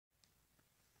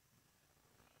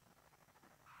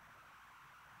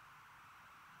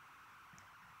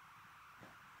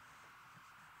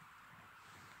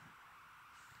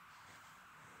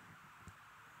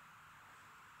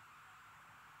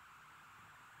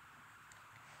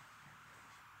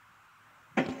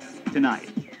Tonight,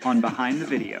 on Behind the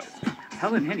Video,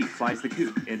 Helen Henny flies the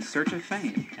coop in search of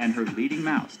fame and her leading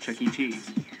mouse, Chuck E.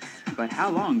 Cheese. But how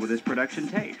long will this production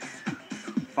take?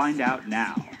 Find out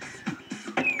now.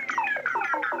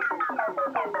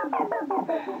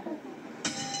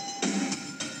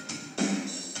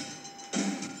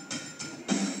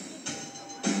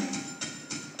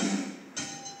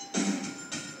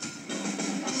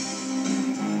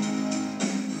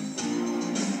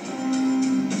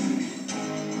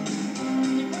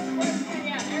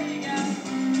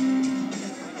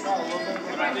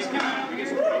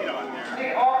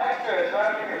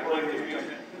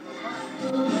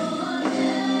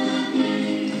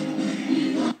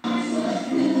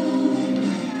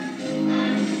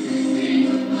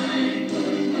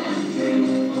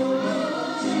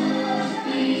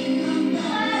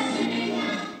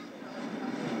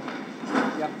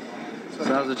 So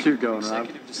how's the shoot going, Rob?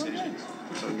 Decisions.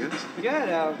 Going good?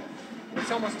 Good.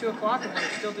 It's almost 2 o'clock and we're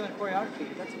still doing choreography,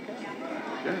 but that's okay.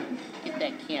 Good. Get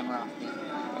that camera off me.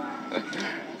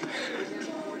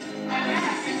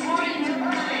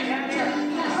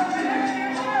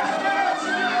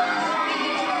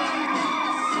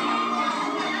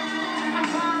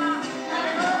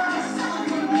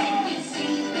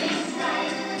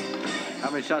 How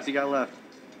many shots you got left?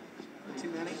 Too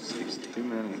many? Too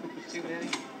many. Too many?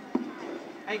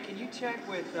 Hey, can you check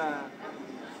with,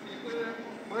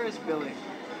 where is Billy?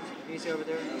 He's over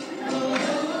there.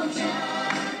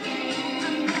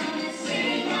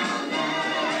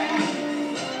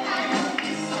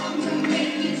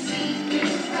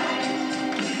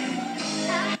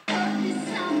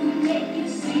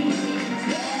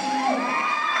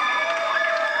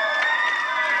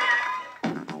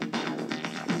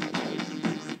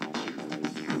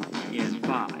 In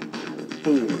 5,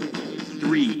 4,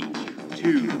 3,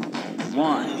 2,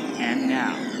 1, and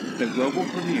now, the global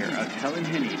premiere of Helen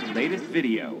Henny's latest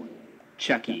video,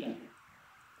 Chucky.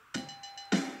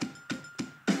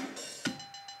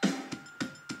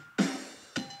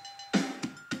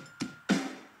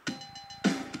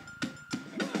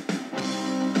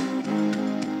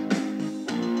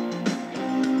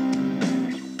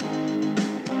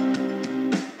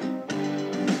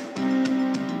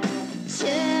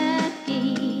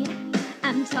 Chucky,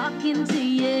 I'm talking to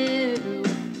you,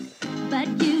 but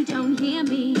you don't hear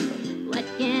me. What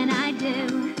can I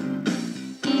do?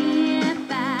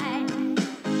 If I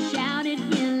shouted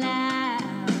here loud,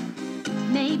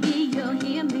 maybe you'll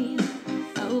hear me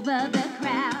over the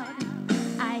crowd.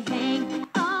 I hang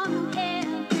on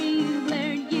every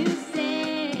word you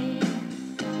say,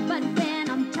 but when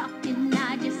I'm talking,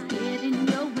 I just get in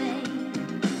your way.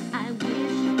 I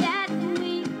wish that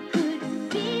we could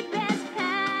be best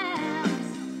pals.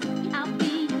 I'll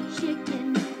be your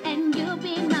chicken and you'll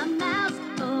be my mouse.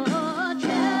 Oh,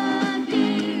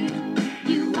 Chucky.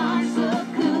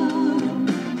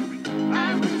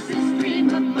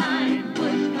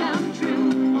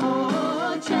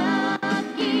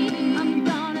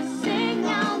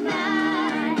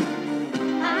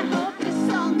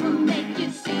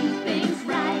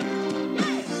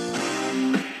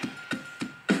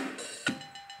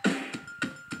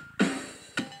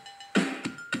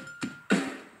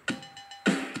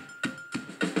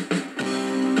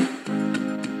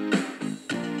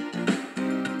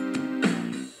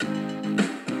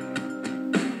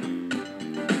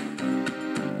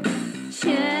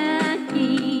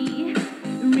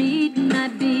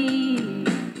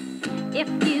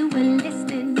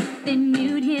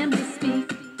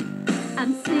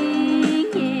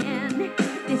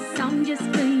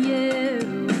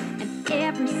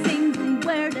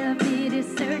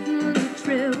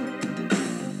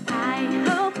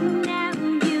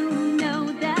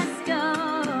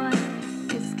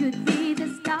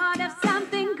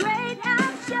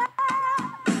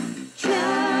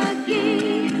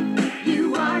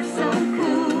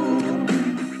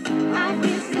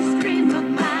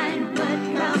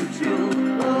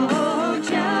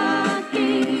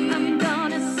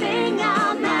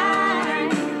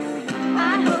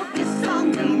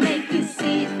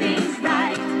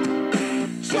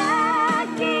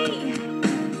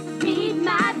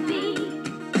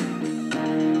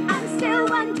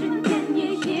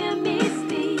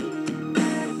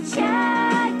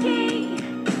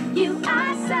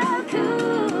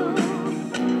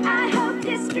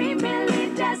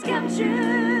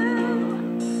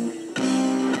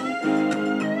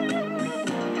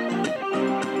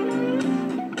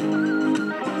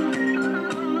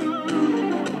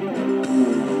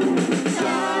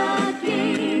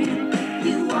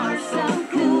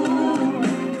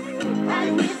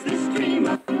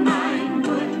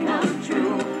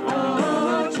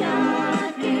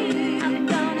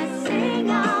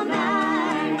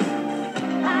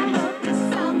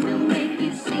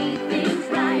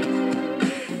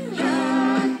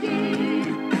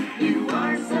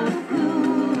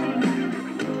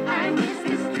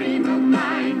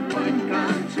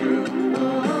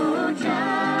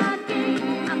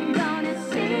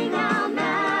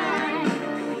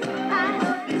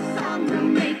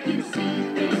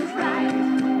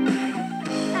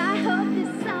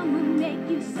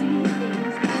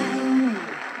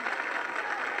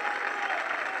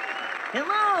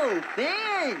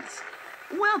 fans!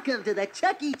 Welcome to the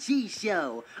Chuck E. Cheese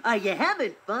Show. Are you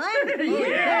having fun?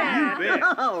 Yeah, you bet.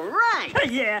 All right.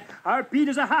 Yeah, our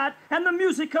beaters are hot, and the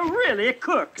music really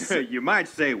cooks. You might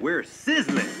say we're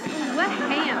sizzling. What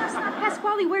hams?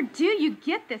 Pasquale, where do you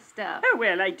get this stuff?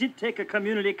 Well, I did take a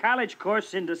community college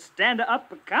course in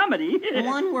stand-up comedy.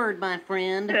 One word, my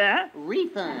friend. Yeah?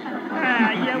 Refund.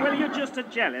 Yeah, well, you're just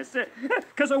jealous.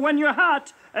 Because when you're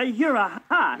hot, you're a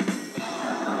hot.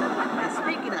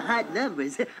 Speaking of hot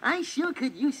numbers, I sure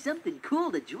could use something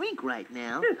cool to drink right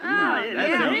now. Me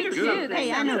too.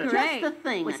 Hey, I know just the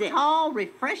thing. What's a that? tall,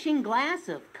 refreshing glass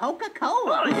of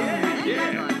Coca-Cola. Oh,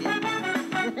 yeah.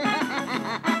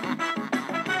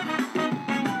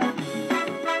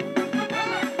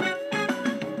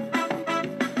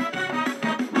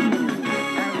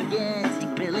 I'm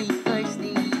getting really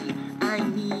thirsty. I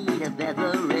need a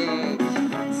beverage.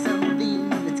 Something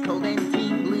that's cold and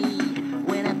tingly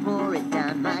when I pour it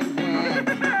down my neck.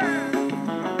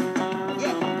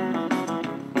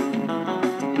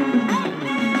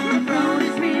 My throat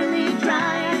is really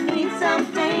dry. I need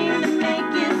something to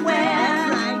make it wet.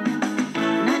 That's right.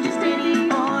 Not just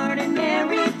any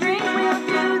ordinary drink will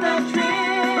do the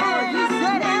trick. Oh, you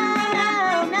said it.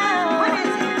 No. What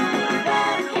is it? The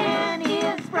can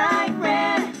is bright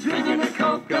red. Drinking a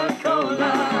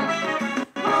Coca-Cola.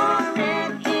 Pour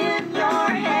it in your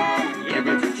head. If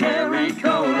it's a cherry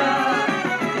cola.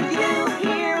 Did you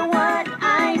hear what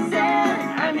I said?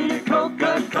 I need a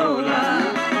Coca-Cola.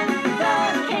 The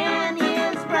can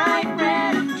is bright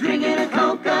red. Drinking a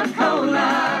Coca-Cola.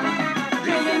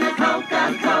 Drinking a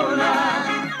Coca-Cola.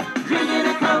 Drinking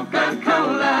a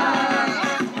Coca-Cola.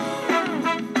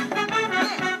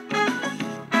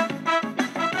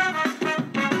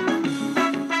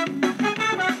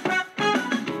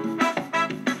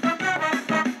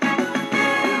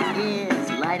 It's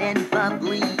light and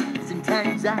bubbly.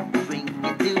 Sometimes I drink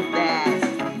it too fast.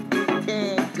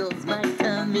 It tickles my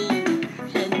tummy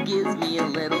and gives me a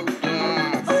little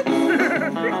gas.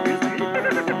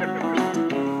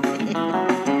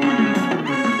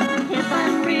 If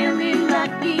I'm really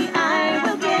lucky, I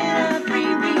will get a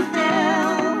free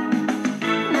refill.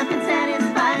 Nothing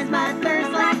satisfies my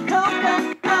thirst like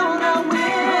Coca-Cola will.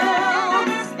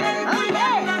 Oh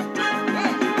yeah!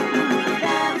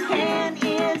 The can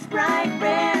is bright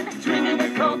red. Drinking a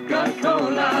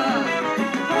Coca-Cola.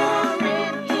 Pour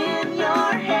it in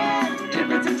your head. If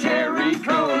it's a cherry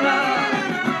cola.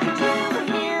 Did you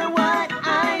hear what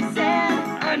I said?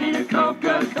 I need a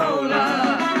Coca-Cola.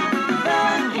 The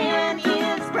can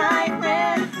is bright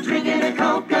red. Drinking a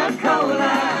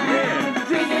Coca-Cola. Yeah.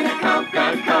 Drinking a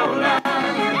Coca-Cola.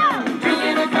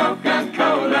 Drinking a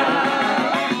Coca-Cola.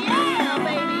 Yeah,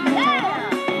 baby, yeah.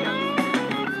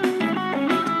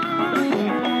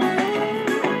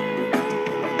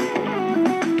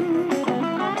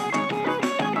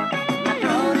 My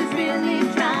throat is really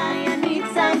dry. I need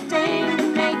something to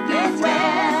make it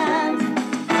wet.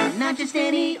 Not just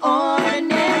any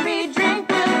ordinary drink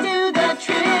will do the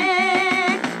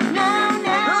trick. No.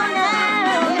 The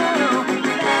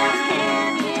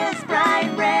can is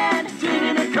bright red.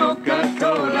 Drinking a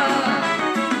Coca-Cola.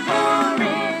 Pour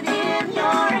it in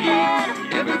your head.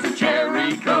 If it's a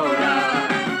cherry cola.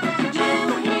 Did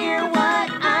you hear what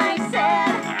I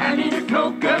said? I need a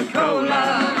Coca-Cola.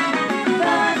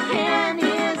 The can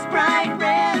is bright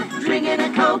red. Drinking a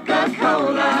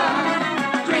Coca-Cola.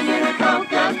 Drinking a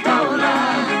Coca-Cola.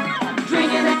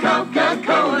 Drinking a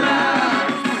Coca-Cola.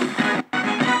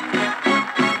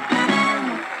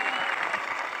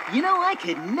 You know, I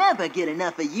could never get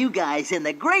enough of you guys and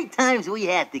the great times we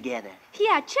had together.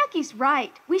 Yeah, Chucky's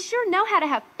right. We sure know how to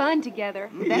have fun together.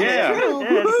 That's true.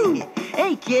 Woo-hoo.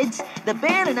 Hey, kids, the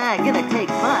band and I are gonna take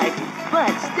 5,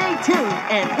 but stay tuned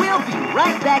and we'll be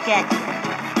right back at you.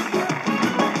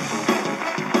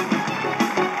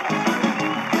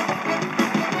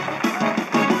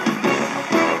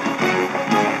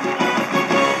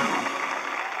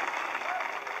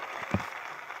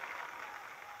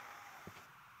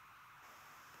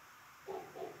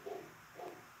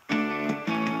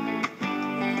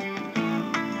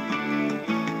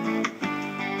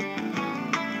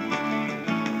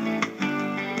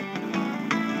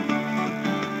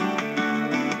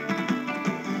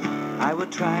 I will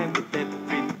try with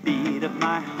every beat of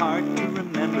my heart to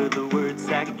remember the words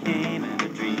that came in a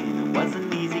dream. It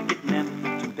wasn't easy getting them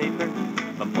to paper,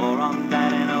 but more on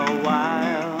that in a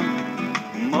while.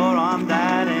 More on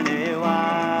that in a while.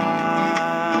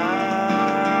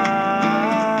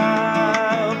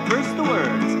 First the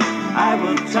words, I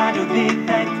will try to be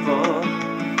thankful.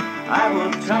 I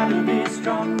will try to be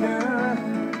stronger.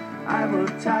 I will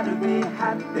try to be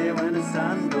happy when the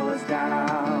sun goes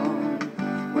down.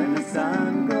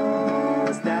 sun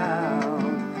goes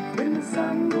down, when the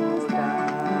sun goes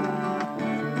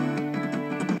down.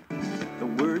 The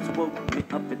words woke me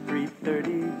up at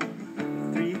 3:30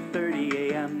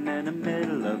 a.m. in the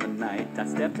middle of the night. I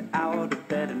stepped out of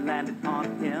bed and landed on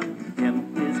him.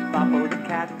 Him is Boppo the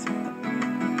cat.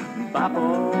 Boppo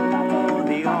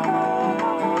the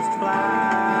almost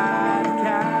flat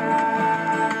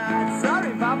cat.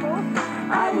 Sorry, Boppo.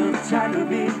 I will try to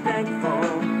be thankful.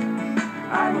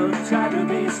 I will try to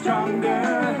be stronger.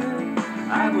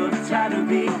 I will try to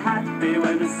be happy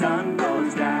when the sun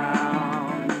goes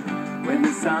down. When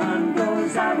the sun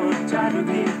goes, I will try to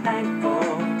be thankful.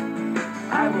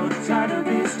 I will try to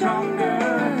be stronger.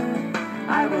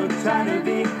 I will try to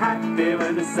be happy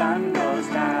when the sun goes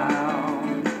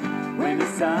down. When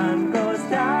the sun goes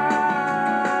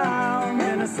down.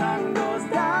 When the sun goes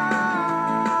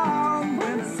down.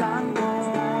 When the sun goes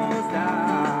down.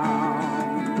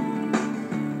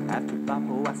 After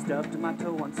Boppo, I stubbed my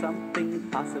toe on something,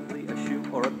 possibly a shoe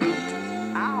or a boot.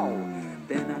 Ow!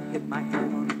 Then I hit my head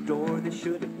on a door that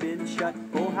should have been shut.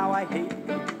 Oh, how I hate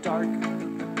the dark.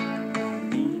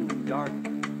 Mean, dark,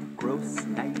 gross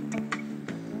night.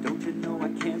 Don't you know I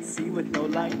can't see with no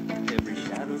light? Every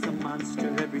shadow's a monster,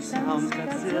 every sound's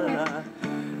Godzilla.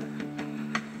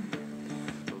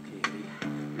 Okay,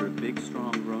 you're a big,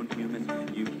 strong, grown human.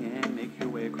 You can make your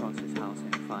way across this house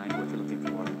and find what you're looking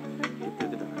for. Get through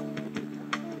the dark.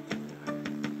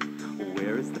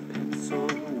 Where is the pencil?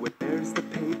 Where's the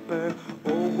paper?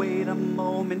 Oh, wait a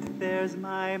moment, there's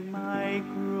my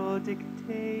micro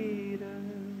dictator.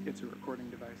 It's a recording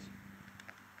device.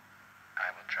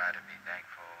 I will try to be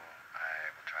thankful. I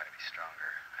will try to be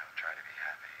stronger. I will try to be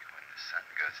happy when the sun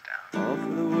goes down. All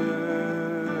for the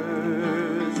words,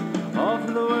 all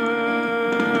for the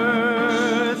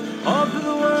words, all for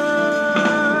the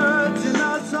words in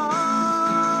our song.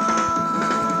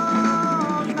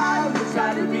 I will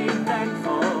try to be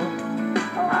thankful.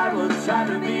 I will try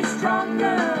to be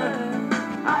stronger.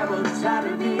 I will try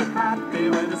to be happy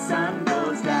when the sun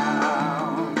goes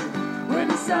down. When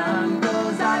the sun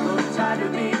goes, I will try to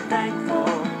be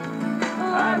thankful.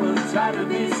 I will try to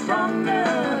be stronger.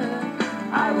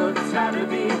 I will try to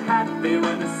be happy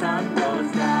when the sun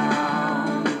goes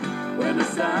down. When the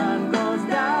sun goes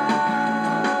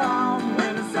down.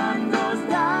 When the sun goes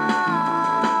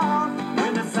down.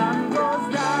 When the sun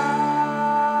goes down.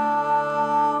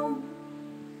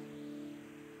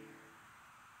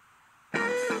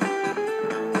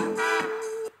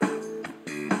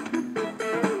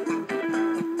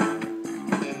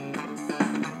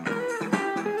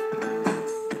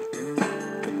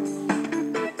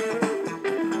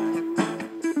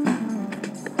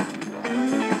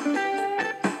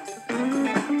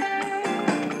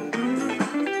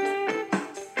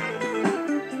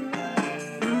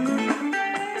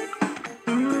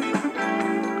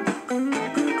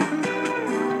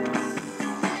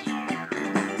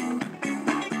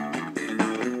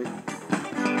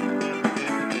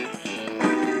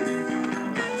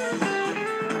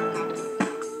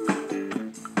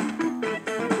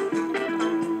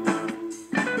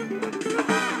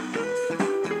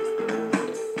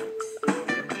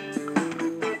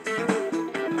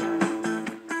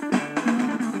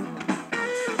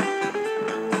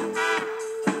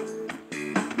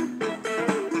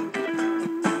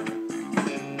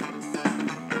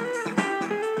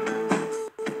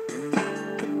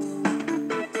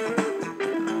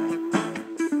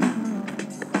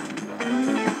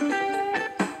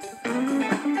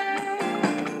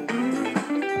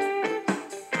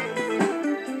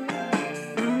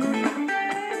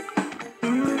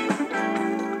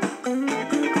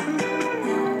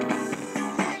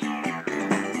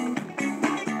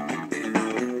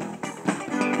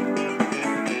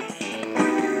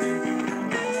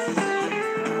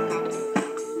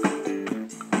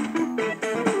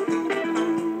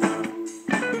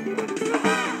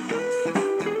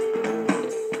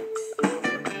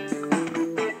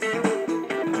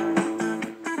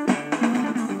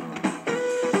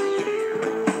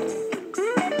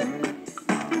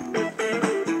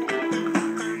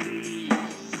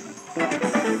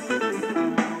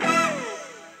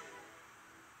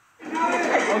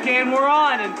 And we're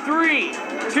on in 3,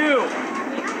 2.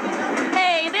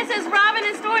 Hey, this is Robin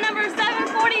in store number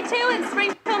 742 in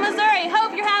Springfield, Missouri.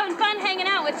 Hope you're having fun hanging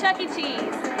out with Chuck E.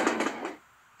 Cheese.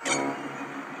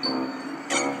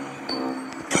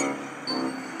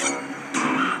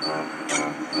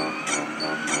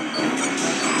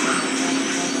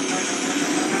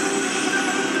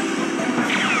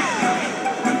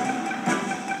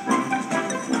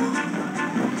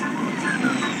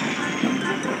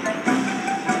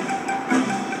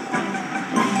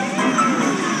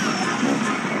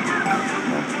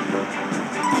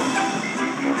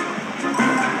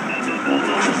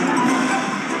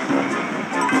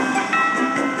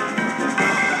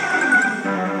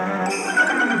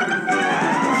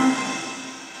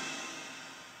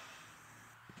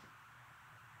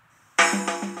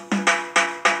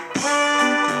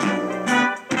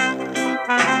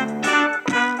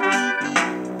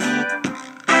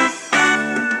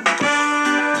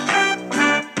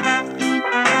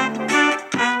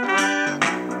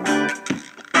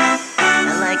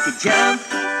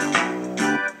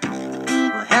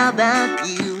 how about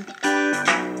you?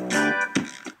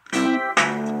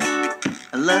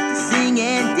 I love to sing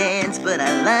and dance, but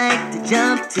I like to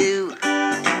jump too.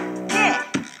 Yeah!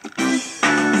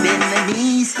 Bend my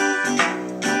knees,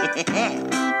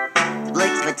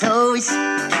 flex my toes.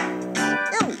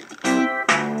 Ooh.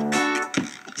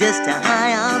 Just how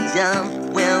high I'll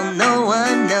jump, well, no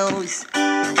one knows.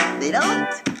 They don't.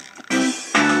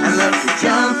 I love to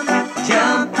jump,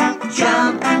 jump,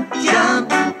 jump,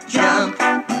 jump, jump.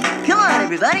 Come on,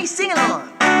 everybody, sing along.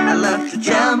 I love to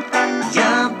jump,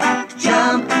 jump,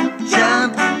 jump,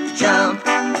 jump, jump.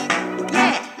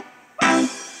 Yeah!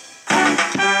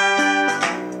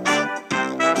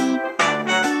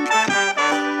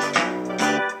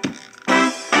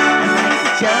 I like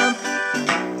to jump,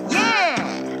 yeah!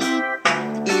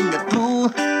 In the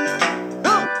pool.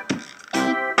 Oh!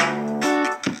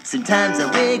 Sometimes I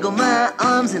wiggle my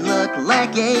arms and look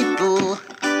like a fool.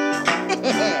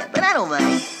 But I don't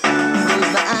mind.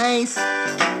 Close my eyes.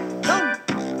 Oh.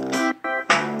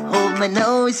 Hold my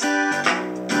nose.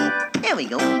 There we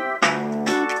go.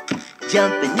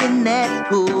 Jumping in that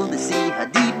pool to see how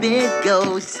deep it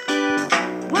goes.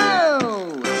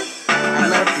 Whoa! I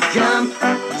love to jump,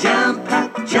 jump,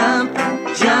 jump,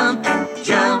 jump,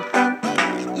 jump.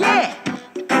 Yeah!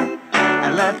 I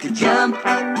love to jump,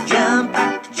 jump,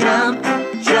 jump,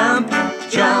 jump,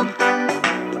 jump.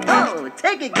 Oh,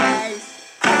 take it, guys.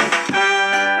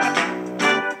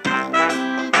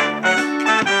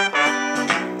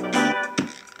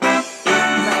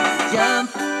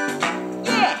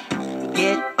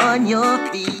 On your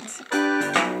feet.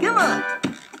 Come on.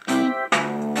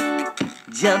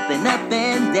 Jumping up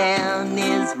and down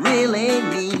is really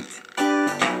neat.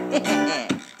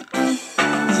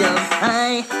 Jump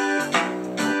high.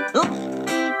 Oh.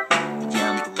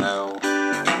 Jump low.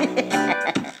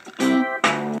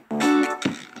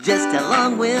 Just how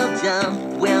long we'll jump,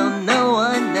 well, no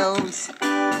one knows.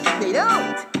 They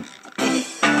don't.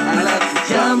 I love to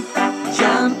jump,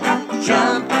 jump,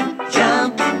 jump,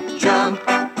 jump, jump.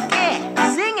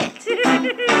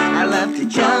 I love to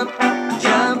jump,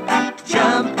 jump,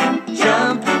 jump,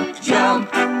 jump, jump.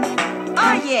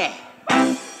 Oh yeah!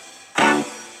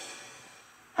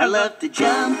 I love to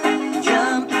jump,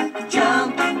 jump,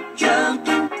 jump, jump,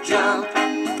 jump.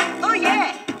 Oh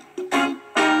yeah!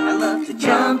 I love to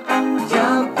jump,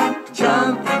 jump,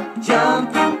 jump,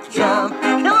 jump, jump.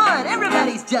 Come on,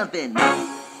 everybody's jumping.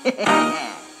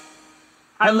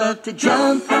 I love to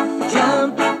jump,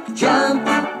 jump, jump,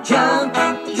 jump,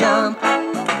 jump.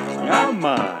 Come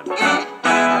on. Yeah. I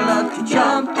love to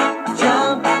jump,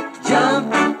 jump,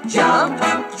 jump, jump,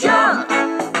 jump.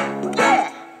 Yeah.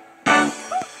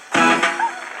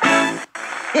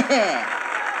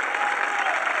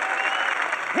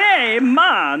 Hey,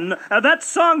 man, that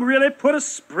song really put a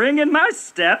spring in my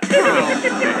step.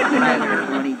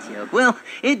 Funny joke. Well,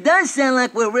 it does sound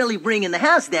like we're really bringing the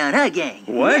house down, huh, gang?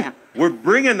 What? Yeah. We're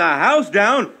bringing the house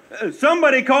down?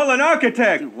 Somebody call an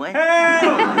architect. What?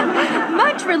 Help!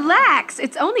 Mudge, relax.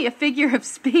 It's only a figure of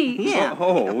speech. Yeah.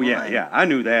 Oh, yeah. I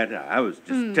knew that. I was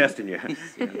just testing you.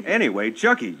 Anyway,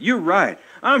 Chucky, you're right.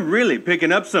 I'm really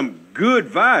picking up some good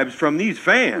vibes from these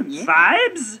fans. Yeah.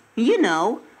 Vibes? You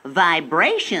know,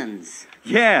 vibrations.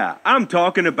 Yeah, I'm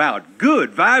talking about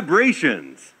good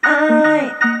vibrations.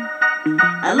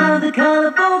 I love the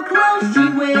colorful clothes she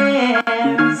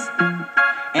wears,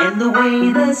 and the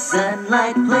way the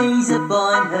sunlight plays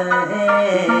upon her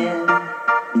hair.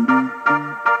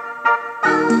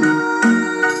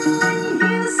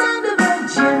 Hear the sound of a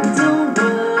gentle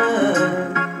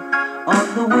word on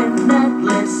the wind that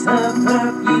lifts her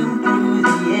perfume through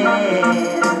the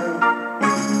air.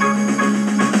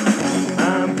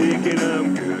 I'm picking up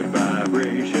good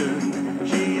vibration.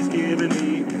 She's giving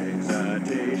me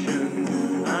excitation.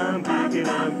 I'm picking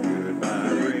up good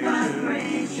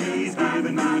vibration. She's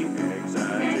giving me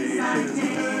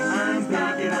excitation. I'm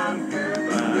picking up good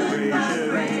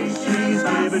vibration. She's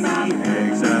giving me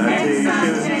excitation.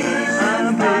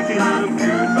 I'm picking up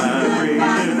good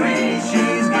vibration.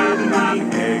 She's giving me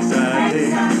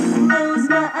excitation. Close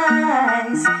my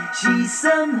eyes, she's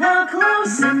somehow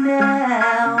closer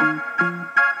now.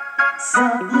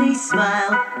 Softly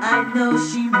smile, I know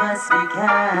she must be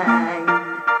kind.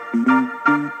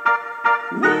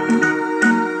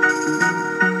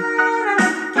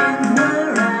 In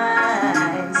her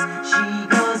eyes, she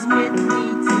goes with me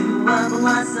to a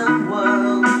blossom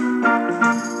world.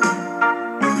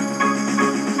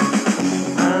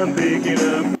 I'm picking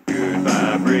up good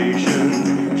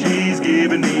vibration. She's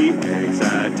giving me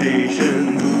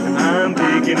excitation. I'm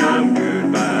picking up good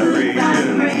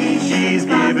vibration. She's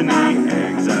giving me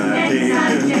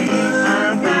excitation.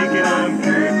 I'm picking up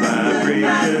good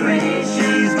vibration.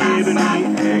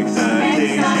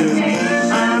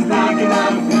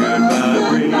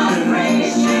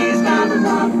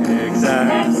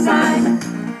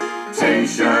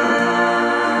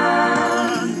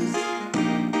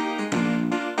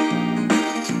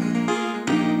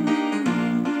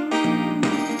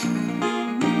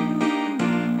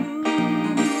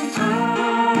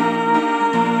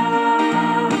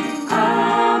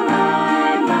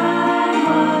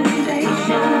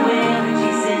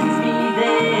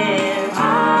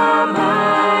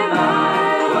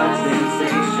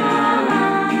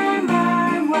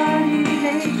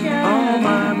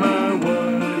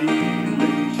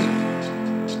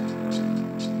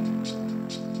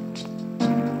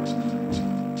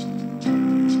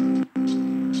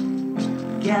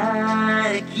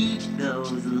 Gotta keep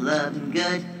those loving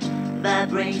good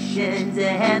vibrations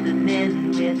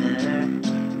happening with her.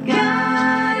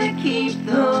 Gotta keep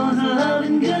those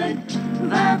loving good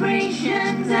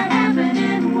vibrations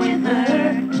happening with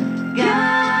her.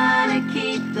 Gotta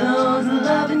keep those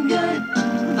loving good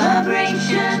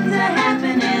vibrations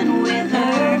happening with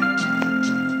her.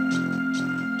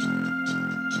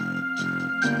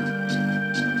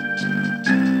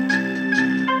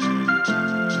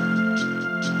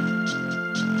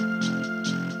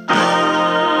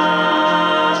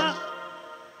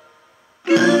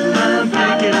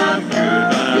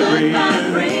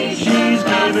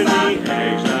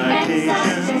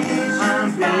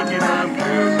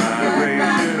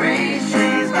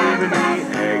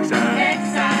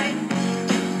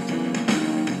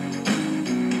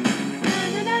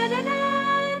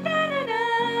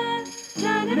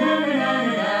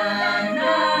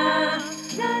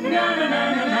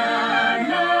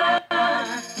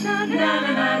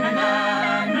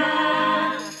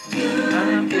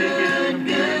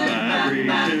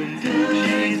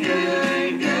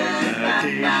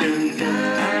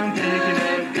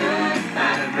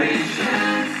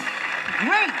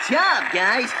 Great job,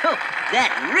 guys. Oh, that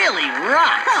really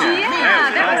rocks. Yeah,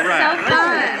 that was so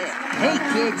fun. Hey,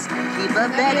 kids, keep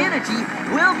up that energy.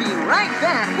 We'll be right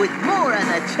back with more of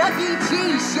the Chuck E.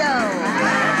 Cheese Show.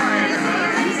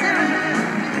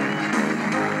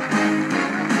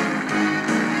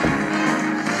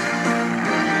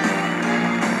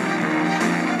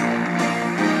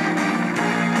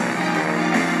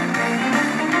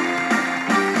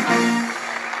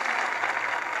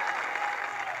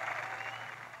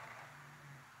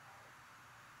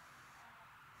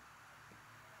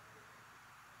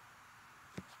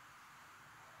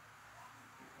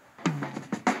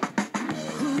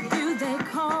 Who do they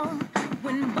call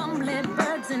when bumbly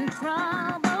birds and cry?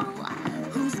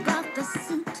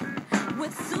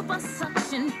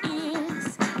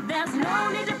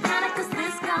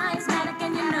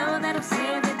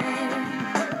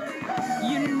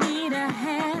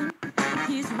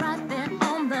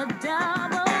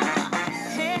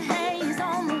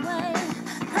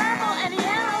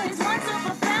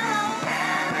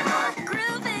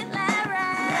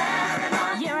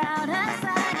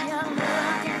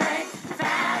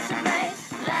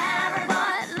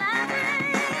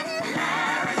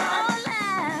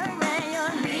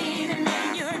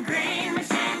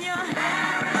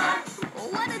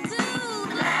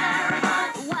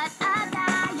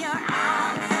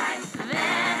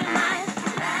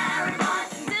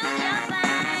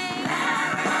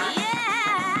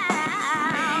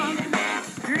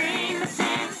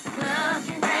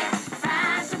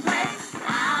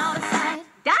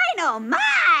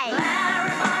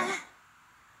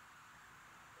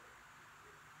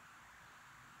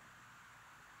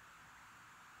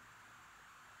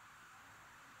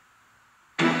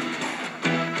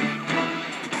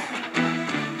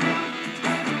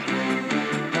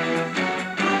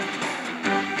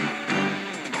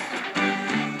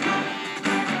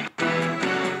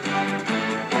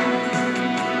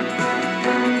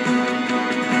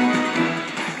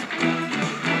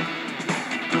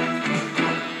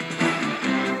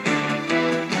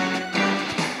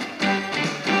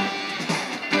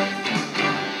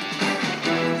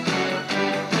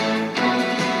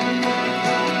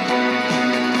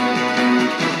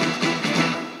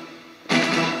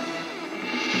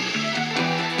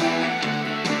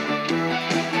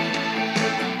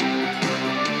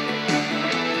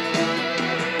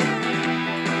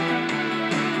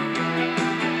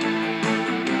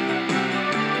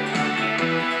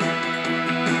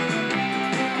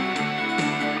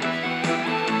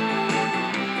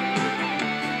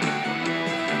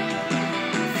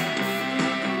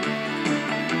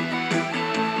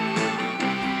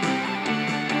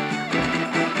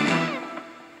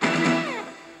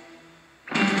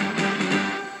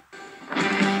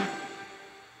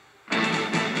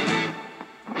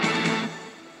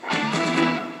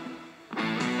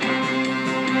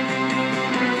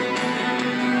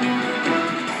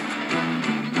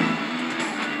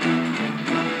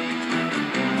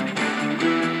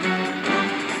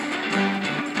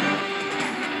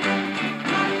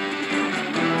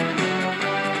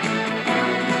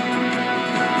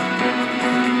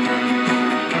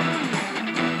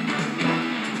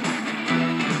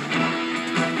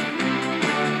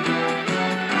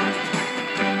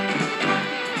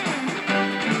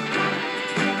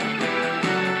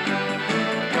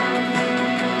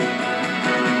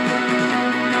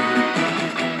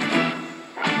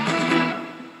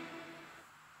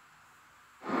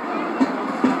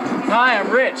 Hi,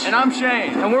 I'm Rich. And I'm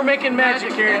Shane. And we're making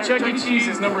magic here at Chuck E.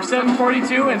 Cheese's number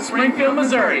 742 in Springfield,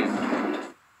 Missouri.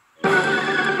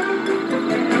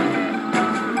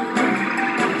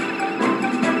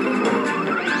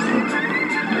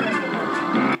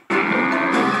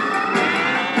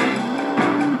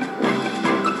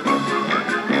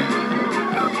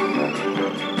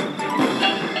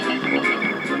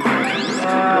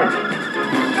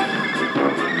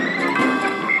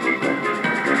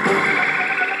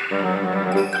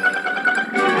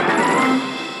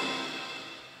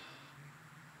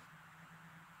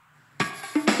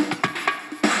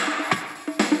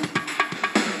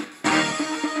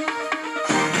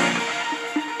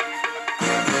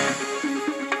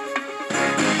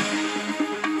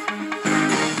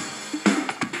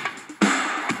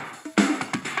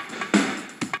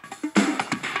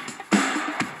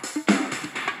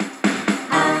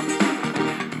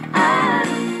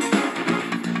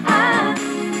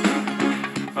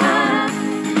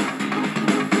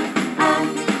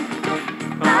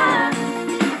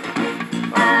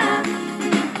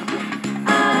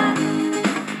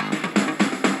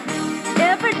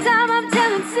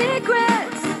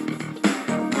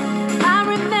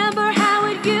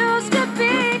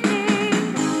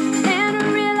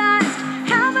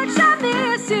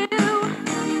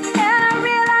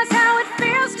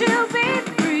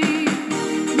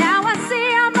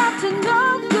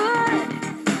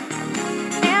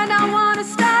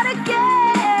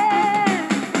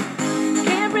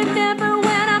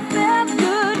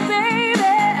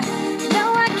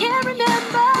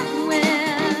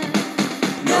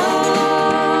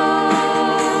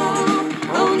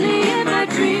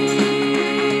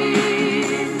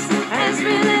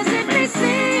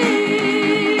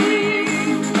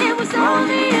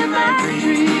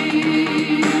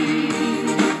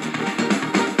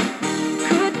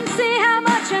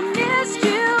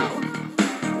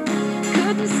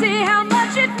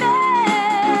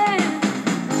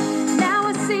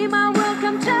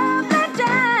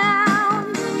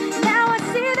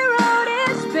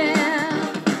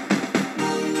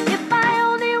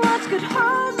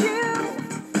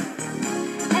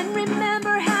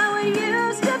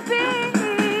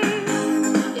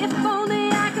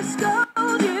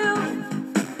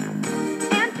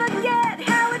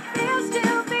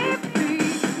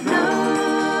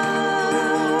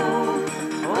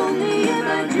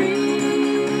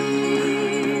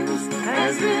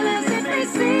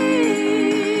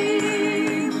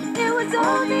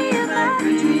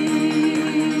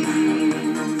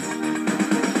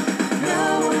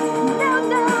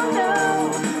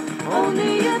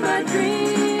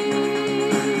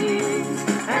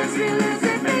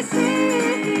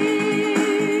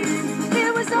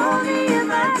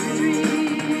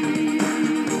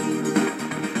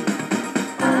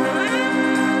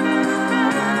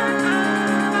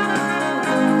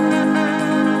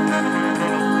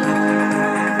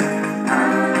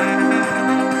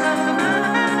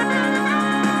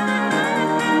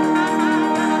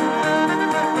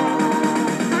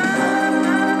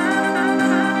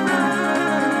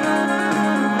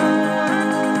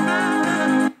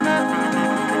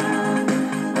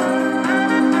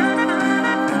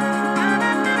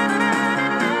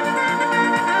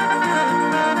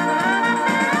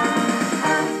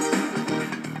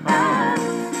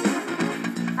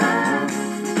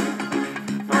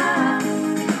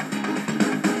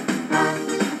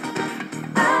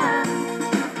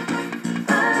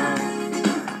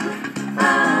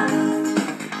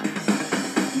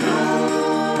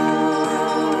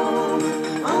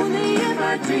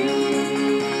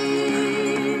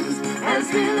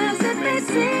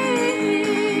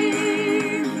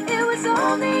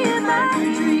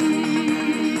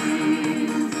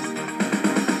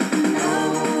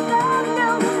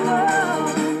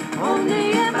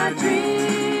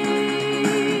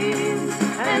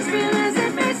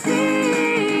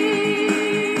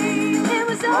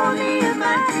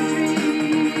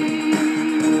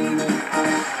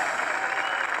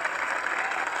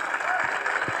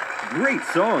 Great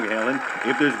song, Helen.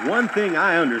 If there's one thing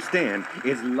I understand,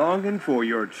 it's longing for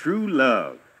your true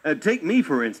love. Take me,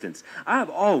 for instance. I've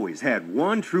always had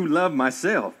one true love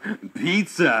myself.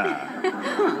 Pizza.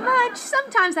 Mudge,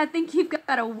 sometimes I think you've got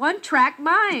got a one-track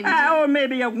mind. Or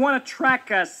maybe a one-track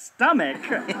stomach.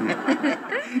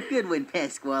 Good one,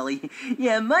 Pasquale.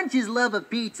 Yeah, Munch's love of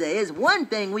pizza is one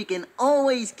thing we can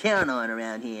always count on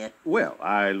around here. Well,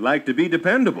 I like to be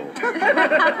dependable.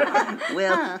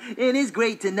 Well, it is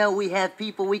great to know we have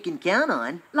people we can count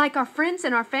on. Like our friends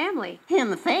and our family.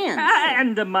 And the fans.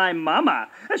 And my mama.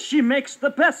 She makes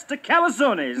the best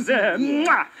calzones.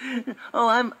 Mwah. Oh,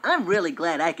 I'm really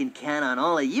glad I can count on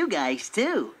all of you guys,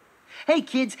 too. Hey,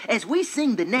 kids, as we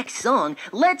sing the next song,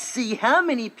 let's see how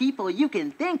many people you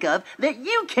can think of that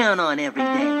you count on every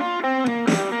day.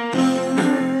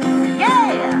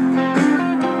 Yeah!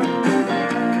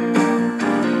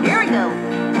 Here we go.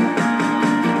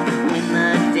 When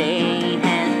the day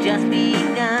has just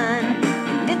begun,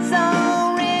 and it's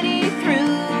already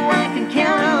through, I can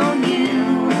count on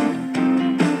you.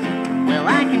 Well,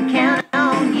 I can count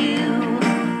on you.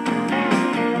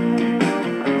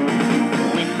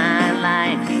 When my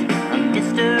life's a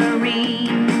mystery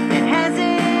that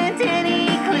hasn't any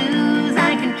clues,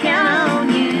 I can count on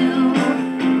you.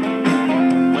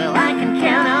 Well, I can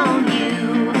count on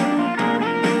you.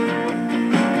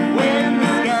 When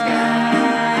the sky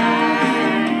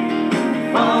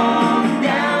falls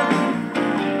down,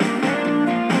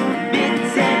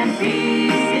 bits and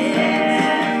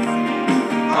pieces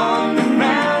on the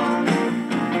ground,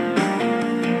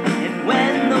 and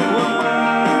when the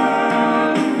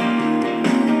world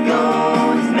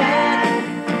goes mad,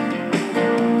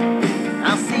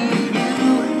 I'll see you,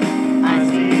 I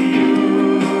see you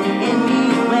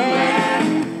anywhere.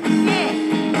 Yeah.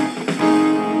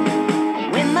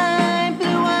 When my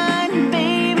blue-eyed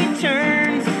baby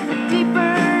turns a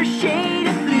deeper shade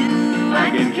of blue, I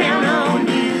can count on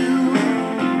you.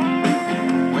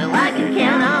 Well, I can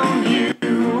count on you.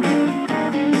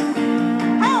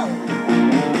 Oh!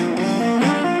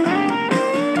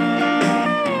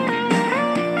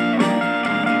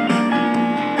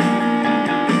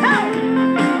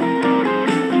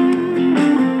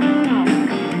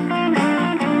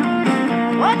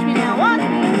 Watch me now, watch me.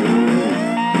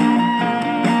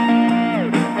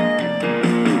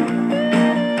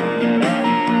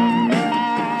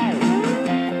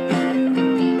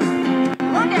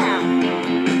 Look out!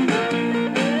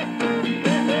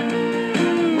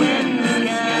 When the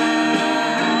sky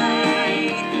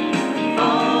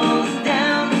falls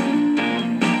down,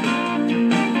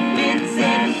 bits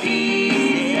and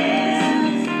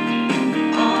pieces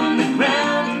on the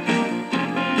ground,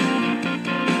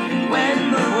 when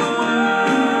the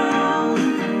world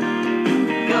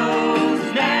goes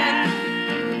mad,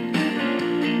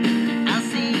 I'll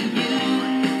see you,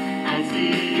 I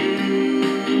see you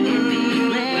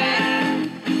everywhere.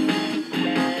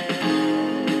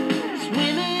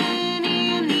 Swimming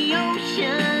in the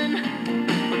ocean,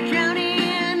 or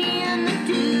drowning in the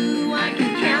dew, I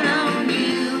can count on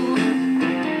you.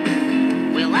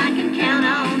 Well, I can count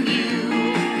on you.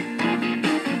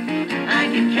 I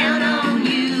can count on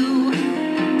you.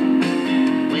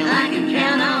 Well, I can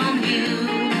count on you.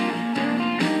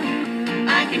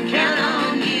 I can count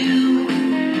on you.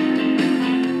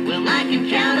 Well, I can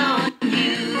count on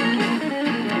you.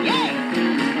 Yeah!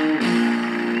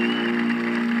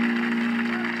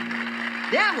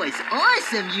 That was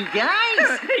awesome, you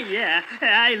guys! Yeah,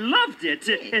 I loved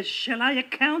it. Shall I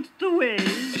count the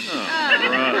ways? Oh,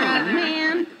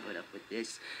 man. Put up with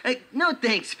this. No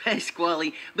thanks,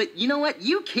 Pasquale. But you know what?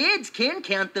 You kids can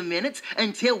count the minutes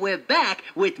until we're back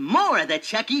with more of the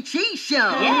Chuck E. Cheese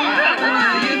Show.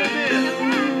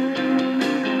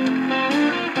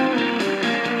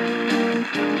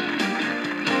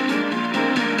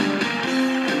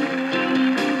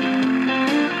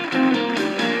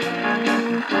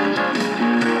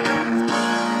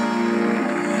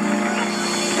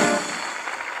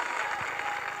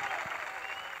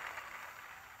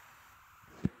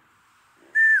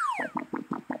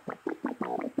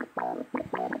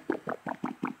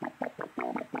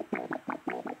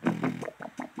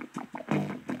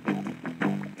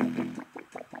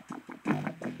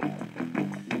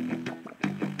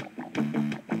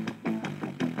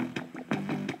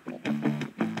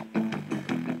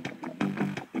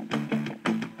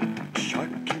 Shark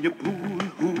in your pool,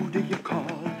 who do you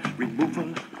call?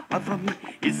 Removal of them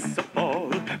is a ball.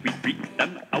 We freak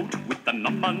them out with the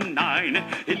number 9.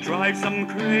 It drives them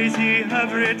crazy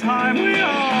every time. We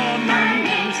are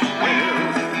 9-inch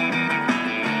whales.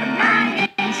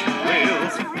 9-inch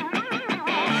whales.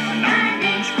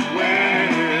 9-inch whales.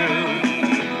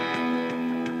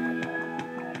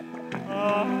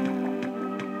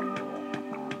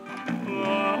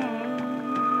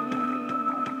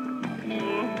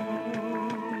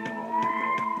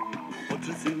 What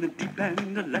does Heads in the deep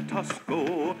end, let us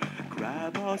go.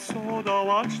 Grab a soda,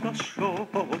 watch the show.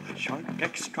 Shark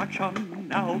extraction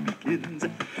now begins.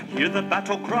 Hear the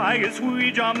battle cry as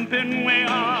we jump in. We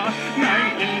are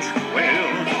 9-inch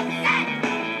whales.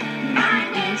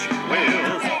 9-inch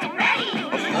whales.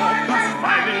 4 plus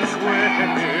 5-inch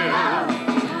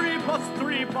whales. 3 plus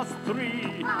 3 plus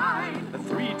 3.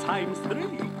 3 times 3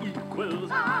 equals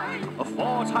 9.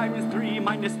 4 times 3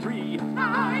 minus 3.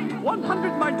 9.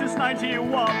 100 minus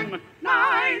 91.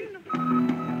 9.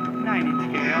 9-inch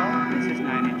Gale, this is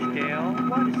 9-inch Gale.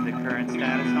 What is the current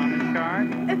status on the shark?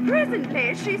 Presently,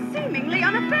 she's seemingly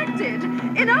unaffected.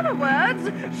 In other words,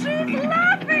 she's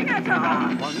laughing at us.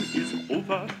 Round 1 is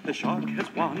over, the shark has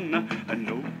won. And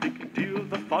no big deal,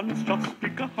 the fun's just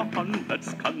begun.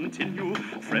 Let's continue,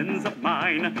 friends of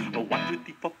mine. 1, 2,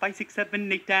 3, 4, 5, 6,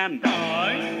 7, 8, and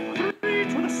 9. 3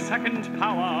 to the second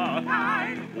power.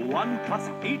 9. 1 plus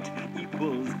 8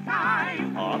 equals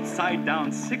 9. Upside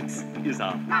down 6 is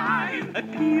a 9. A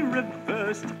P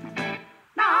reversed 9.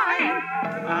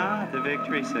 Ah, the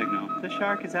victory signal. The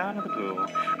shark is out of the pool.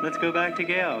 Let's go back to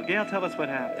Gale. Gale, tell us what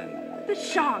happened. The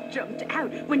shark jumped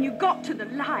out when you got to the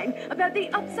line about the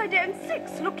upside-down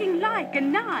 6 looking like a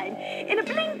 9. In a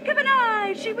blink of an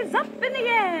eye, she was up in the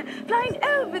air, flying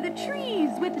over the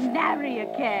trees with nary a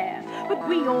care. But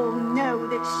we all know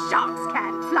that sharks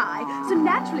can't fly, so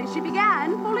naturally she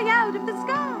began falling out of the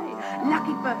sky.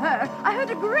 Lucky for her, I heard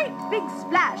a great big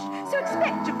splash, so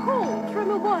expect a call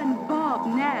from a one Bob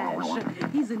Nash.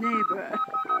 He's a neighbor.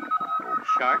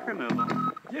 Shark removal.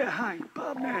 Yeah, hi,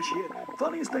 Bob Nash here.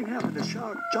 Funniest thing happened, the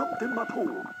shark jumped in my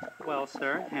pool. Well,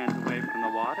 sir, hands away from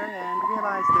the water and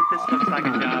realize that this looks like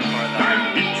a job for the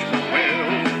 9-inch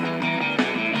whales.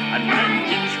 A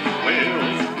 9-inch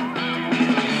whales.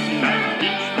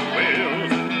 9-inch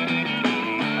whales.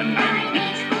 A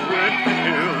 9-inch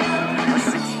whales. A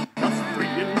 6 plus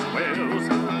 3-inch whales.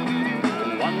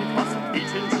 1 plus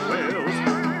 8-inch whales.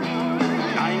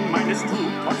 9 minus 2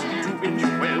 plus 2-inch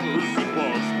whales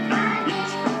equals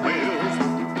 9-inch whales.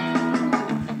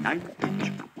 9-inch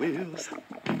whales.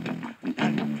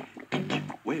 9-inch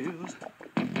whales.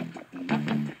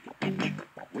 9-inch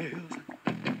whales.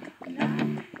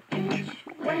 9-inch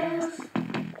whales.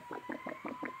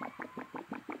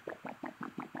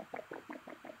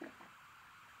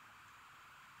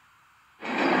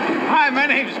 Hi, my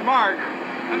name's Mark.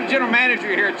 I'm the general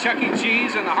manager here at Chuck E.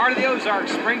 Cheese in the heart of the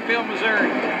Ozarks, Springfield, Missouri.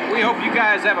 We hope you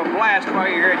guys have a blast while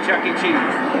you're here at Chuck E.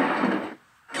 Cheese.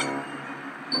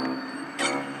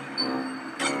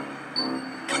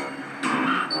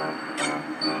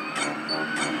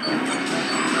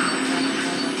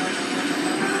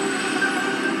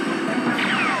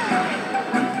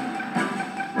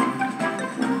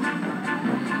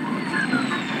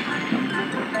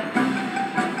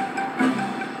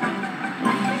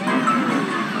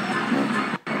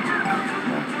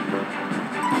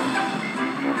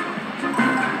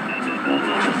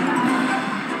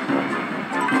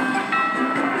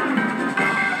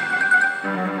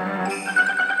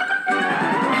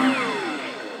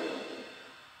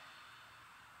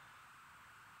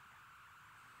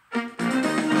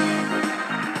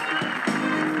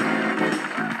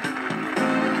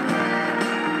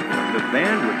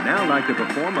 To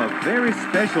perform a very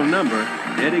special number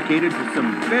dedicated to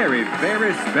some very,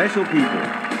 very special people.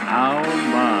 Our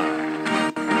love.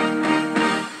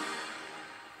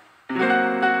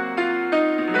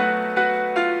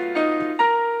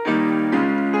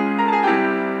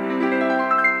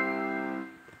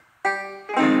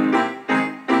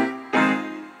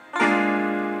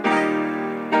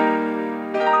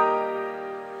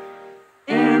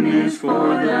 M is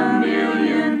for the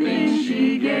million things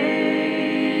she gave.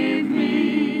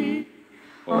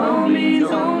 O means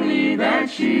only that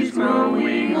she's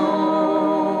growing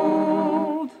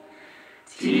old.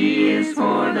 T is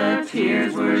for the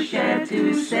tears were shed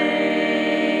to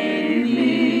save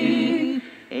me.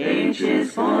 H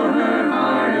is for her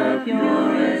heart of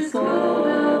purest gold.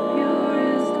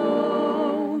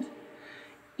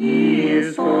 E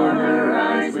is for her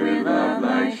eyes with love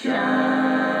light shining.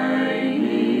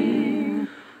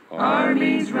 R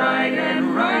means right,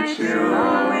 and right she'll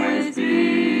always be.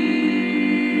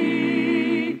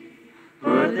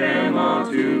 Put them all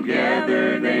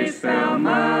together, they spell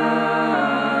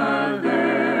mother,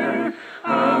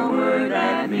 a word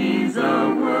that means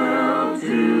the world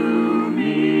to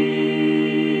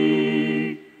me.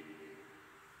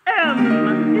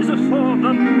 M is for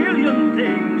the million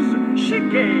things she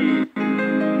gave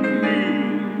me.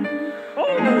 O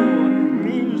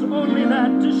means only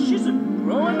that she's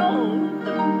growing old.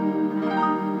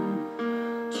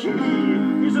 T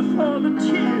is for the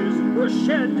tears were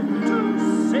shed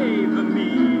to save me.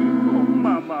 Oh,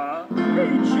 Mama,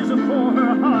 H is for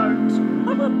her heart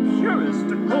of a purest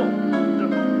gold.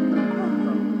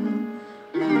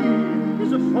 E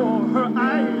is for her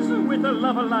eyes with a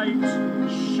love light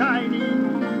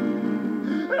shining.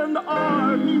 And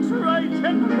R means right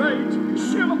and right,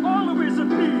 she'll always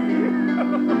be.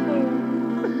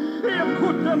 You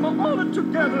put them all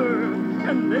together,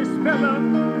 and they spell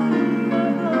a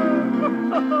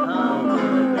how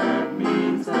good that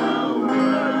means the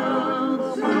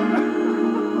world to me.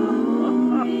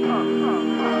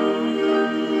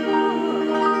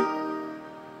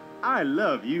 I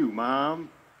love you, Mom.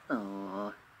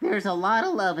 Oh, there's a lot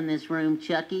of love in this room,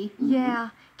 Chucky. Yeah.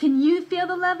 Can you feel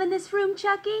the love in this room,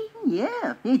 Chucky?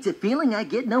 Yeah, it's a feeling I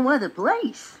get no other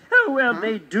place. Oh, well,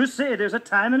 they do say there's a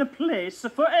time and a place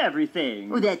for everything.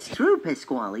 Well, that's true,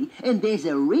 Pasquale, and there's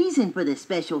a reason for the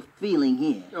special feeling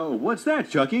here. Oh, what's that,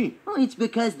 Chucky? Well, it's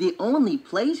because the only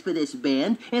place for this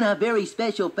band and our very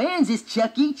special fans is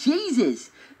Chuck E. Cheese's.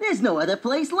 There's no other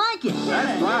place like it.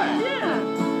 That's right.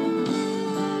 Yeah.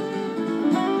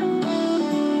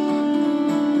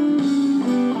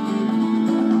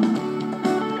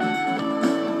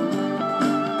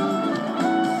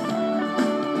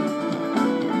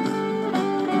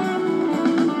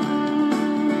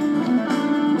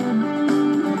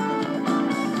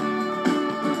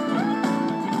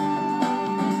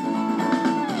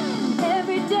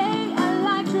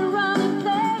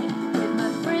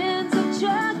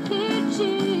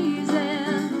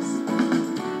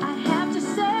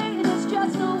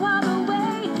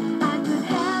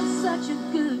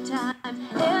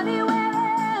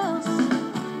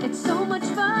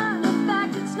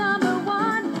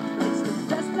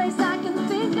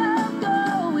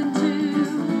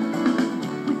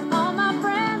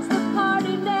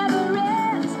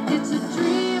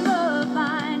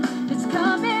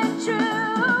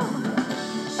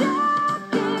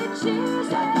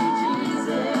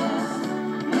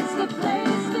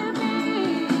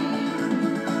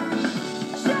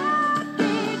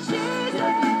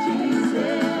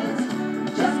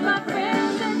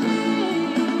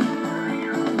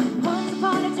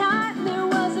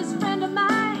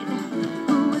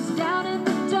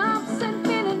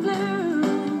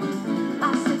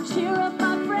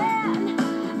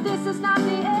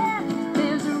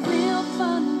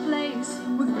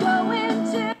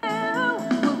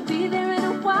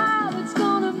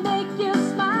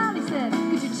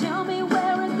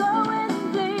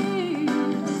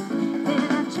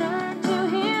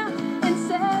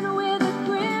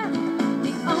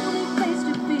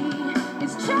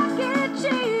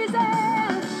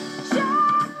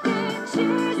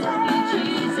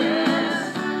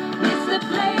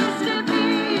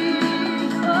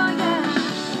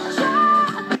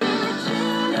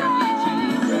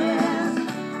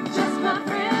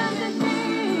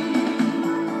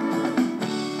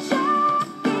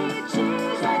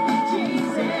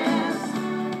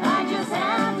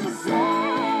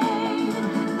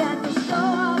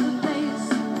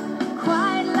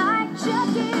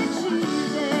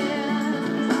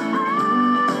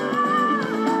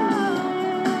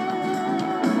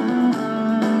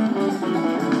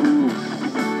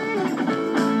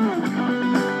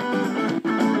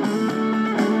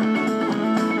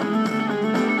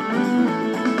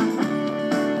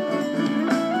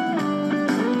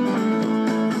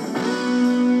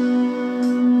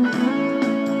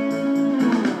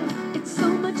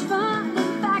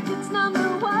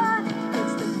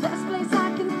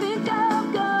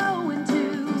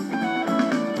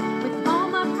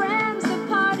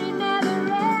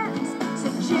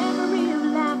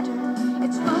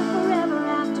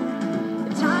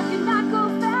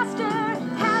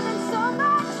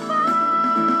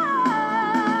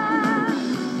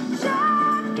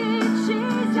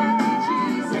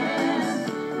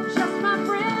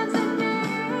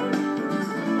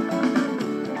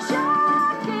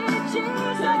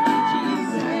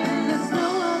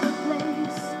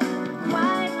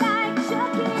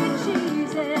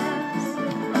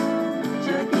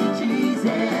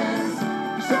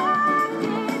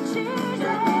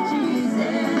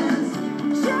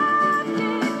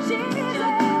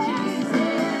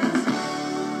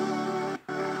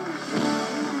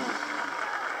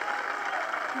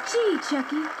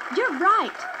 Chucky, you're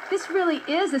right. This really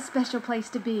is a special place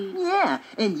to be. Yeah,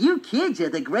 and you kids are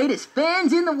the greatest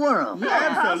fans in the world.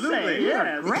 Yeah, absolutely.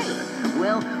 Yes. Great.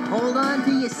 Well, hold on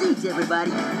to your seats,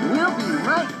 everybody. We'll be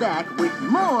right back with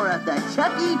more of the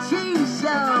Chuck E. Cheese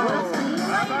Show. We'll see you later.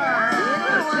 Bye-bye. See you in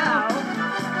a while.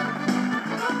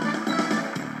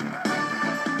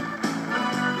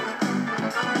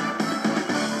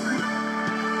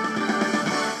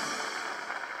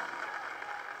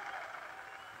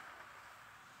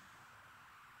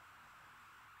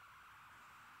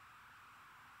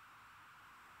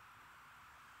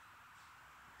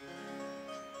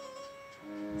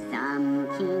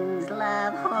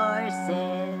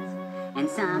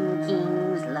 some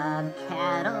kings love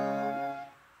cattle.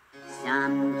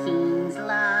 Some kings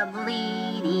love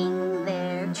leading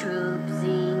their troops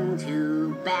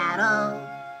into battle.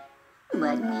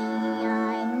 But me,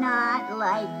 I'm not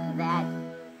like that.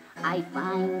 I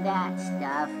find that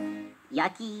stuff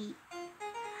yucky.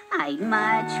 I'd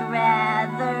much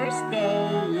rather stay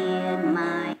in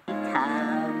my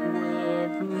tub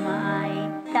with my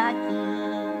ducky.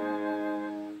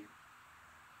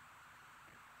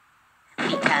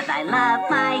 Because I love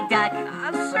my duck.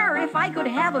 Sir, if I could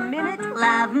have a minute.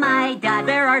 Love my duck.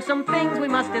 There are some things we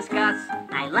must discuss.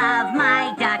 I love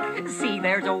my duck. See,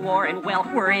 there's a war and, well,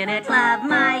 we're in it. Love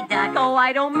my duck. Though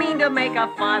I don't mean to make a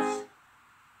fuss.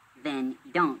 Then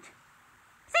don't.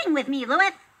 Sing with me,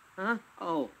 Louis. Huh?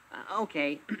 Oh,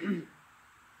 okay.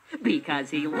 Because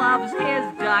he loves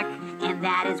his duck. And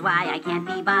that is why I can't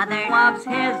be bothered. Loves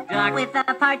his duck. With a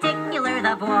particular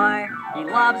the bore. He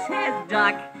loves his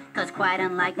duck. 'Cause quite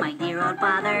unlike my dear old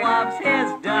father. Loves his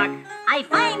duck. I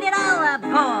find it all a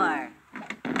bore.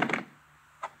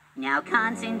 Now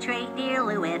concentrate, dear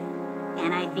Louis,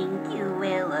 and I think you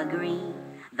will agree.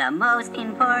 The most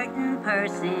important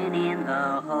person in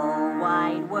the whole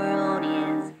wide world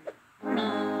is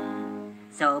me.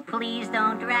 So please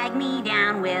don't drag me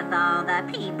down with all the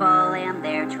people and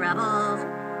their troubles.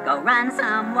 Go run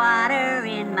some water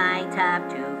in my tub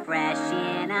to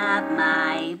freshen up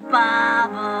my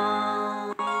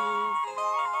bubbles.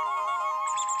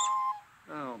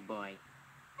 Oh, boy.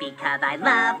 Because I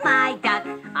love my duck.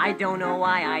 I don't know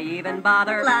why I even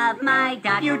bother. Love my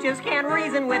duck. You just can't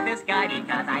reason with this guy.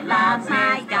 Because I love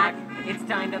my duck. It's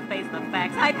time to face the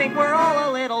facts. I think we're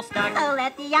all a little stuck. So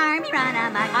let the army run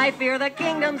amok. I fear the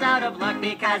kingdom's out of luck.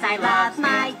 Because I love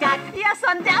my duck. Yes,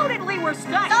 undoubtedly we're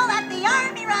stuck. So let the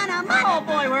army run amok. Oh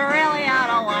boy, we're really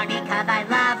out of luck. Because I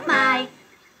love my...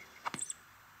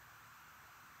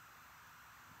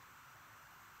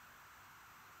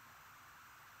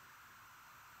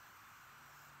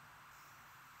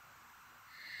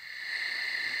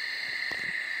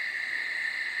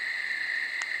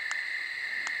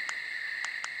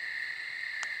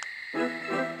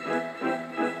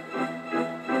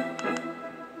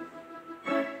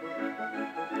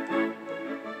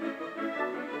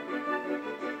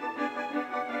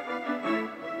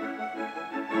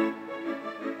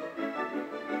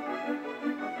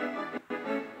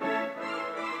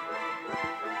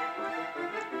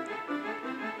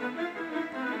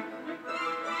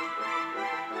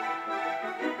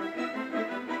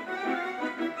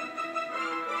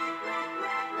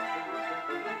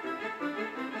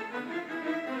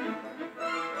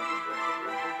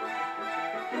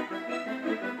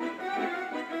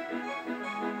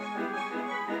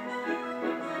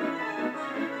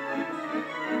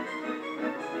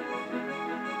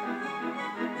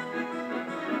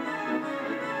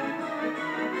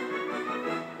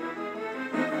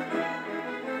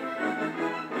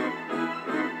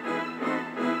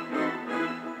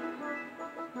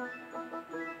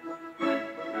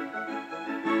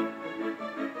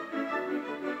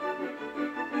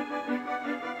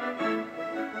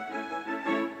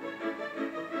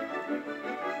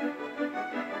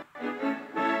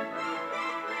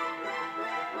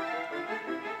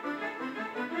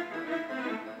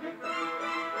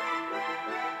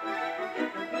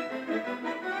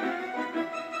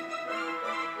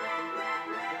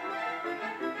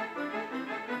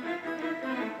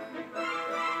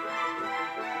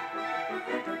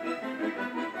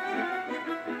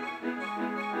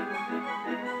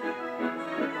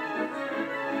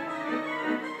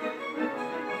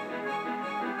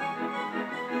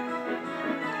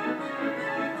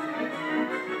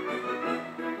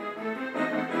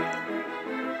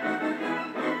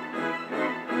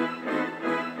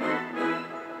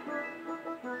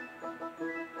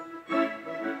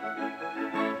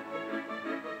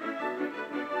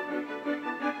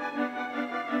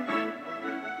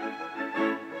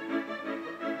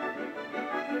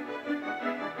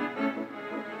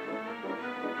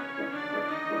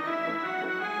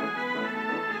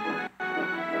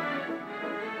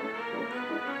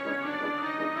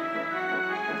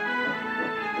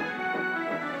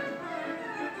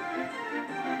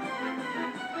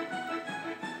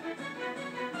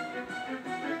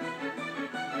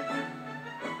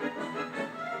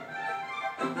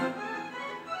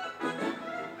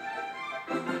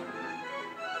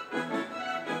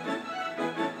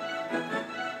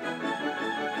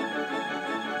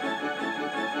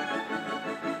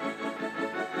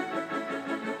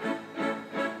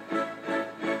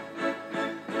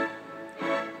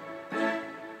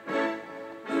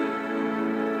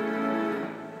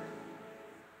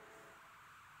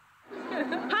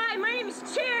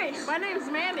 My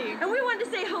name's Mandy. And we wanted to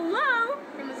say hello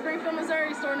From the Springfield,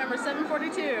 Missouri, store number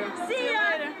 742. See you ya.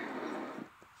 later.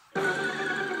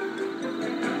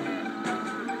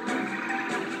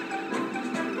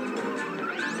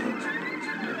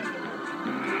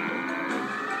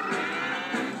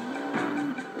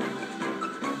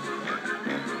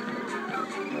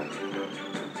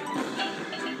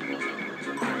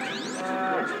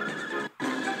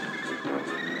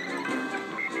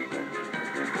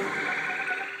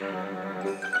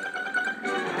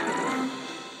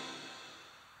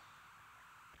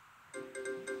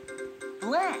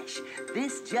 Flash!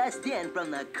 This just in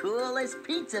from the coolest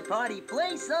pizza party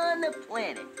place on the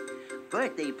planet.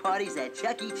 Birthday parties at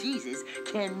Chuck E. Cheese's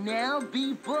can now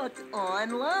be booked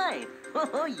online.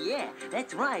 Oh, yeah,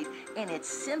 that's right. And it's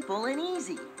simple and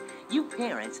easy. You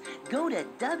parents, go to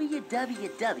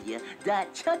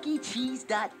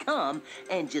www.chuckecheese.com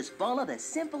and just follow the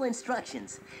simple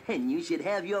instructions. And you should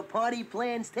have your party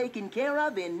plans taken care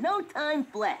of in no time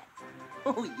flat.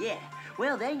 Oh, yeah.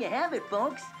 Well, there you have it,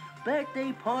 folks.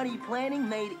 Birthday party planning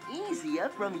made easier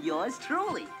from yours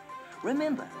truly.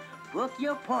 Remember, book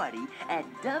your party at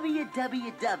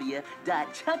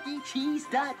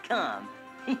www.chuckecheese.com.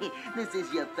 This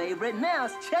is your favorite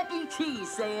mouse, Chuck E.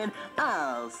 Cheese, saying,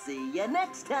 I'll see you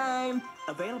next time.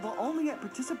 Available only at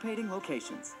participating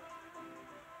locations.